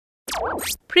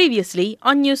Previously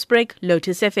on Newsbreak,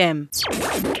 Lotus FM.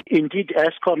 Indeed,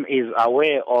 Eskom is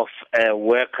aware of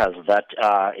workers that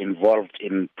are involved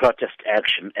in protest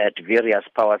action at various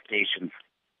power stations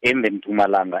in the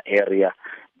Mpumalanga area.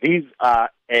 These are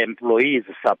employees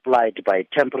supplied by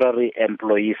temporary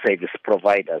employee service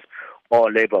providers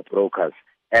or labor brokers,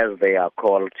 as they are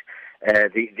called.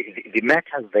 The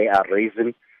matters they are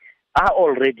raising are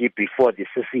already before the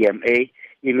CCMA,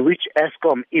 in which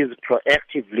Eskom is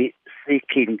proactively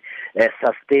seeking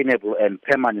sustainable and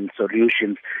permanent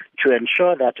solutions to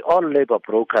ensure that all labor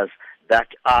brokers that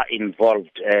are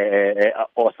involved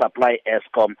or supply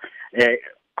Eskom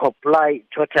comply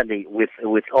totally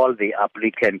with all the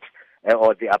applicant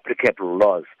or the applicable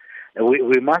laws.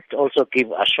 We must also give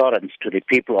assurance to the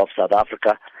people of South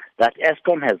Africa that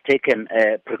Eskom has taken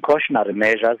precautionary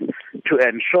measures to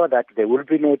ensure that there will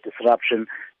be no disruption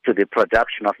to the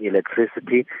production of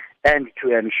electricity and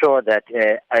to ensure that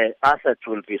assets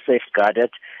will be safeguarded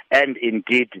and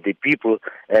indeed the people,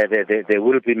 there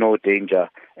will be no danger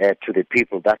to the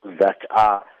people that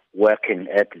are working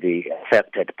at the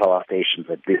affected power stations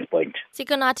at this point.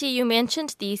 Sikonathi, you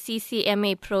mentioned the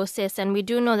CCMA process, and we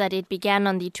do know that it began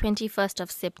on the 21st of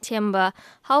September.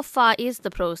 How far is the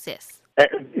process?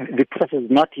 The process is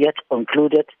not yet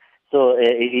concluded, so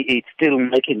it's still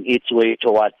making its way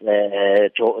towards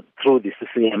through the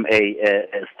CCMA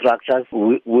structures.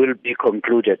 Will be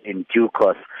concluded in due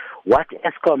course. What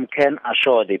Eskom can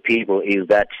assure the people is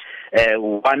that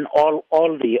all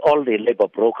the labor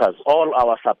brokers, all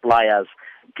our suppliers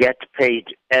get paid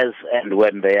as and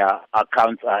when their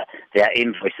accounts their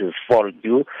invoices fall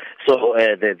due. So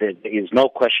there is no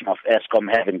question of Eskom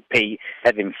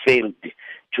having failed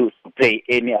to pay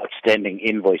any outstanding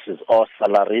invoices or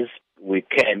salaries. We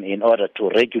can, in order to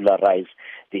regularize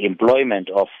the employment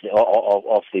of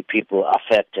the people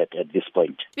affected at this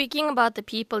point. Speaking about the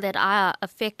people that are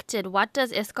affected, what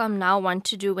does Eskom now want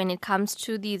to do when it comes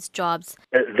to these jobs?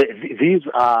 These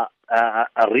are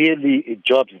really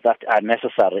jobs that are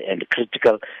necessary and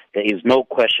critical. There is no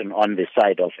question on the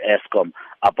side of Eskom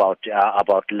about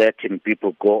letting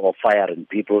people go or firing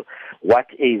people. What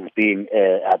is being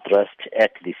addressed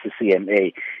at the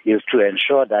CCMA is to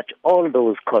ensure that all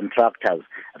those contractors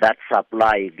that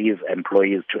supply these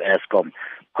employees to Eskom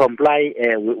comply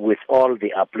with all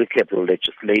the applicable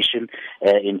legislation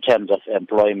in terms of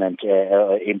employment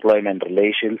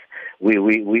relations. We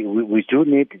do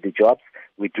need the jobs.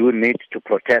 We do need to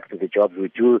protect the jobs.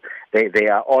 They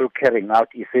are all carrying out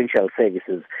essential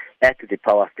services at the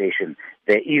power station.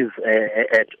 There is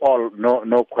at all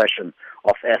no question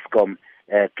of Eskom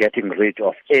getting rid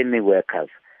of any workers.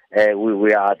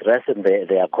 We are addressing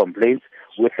their complaints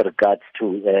with regards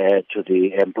to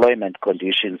the employment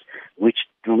conditions, which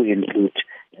do include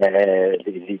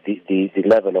the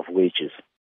level of wages.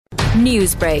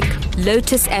 Newsbreak,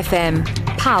 Lotus FM,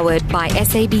 powered by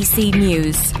SABC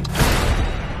News.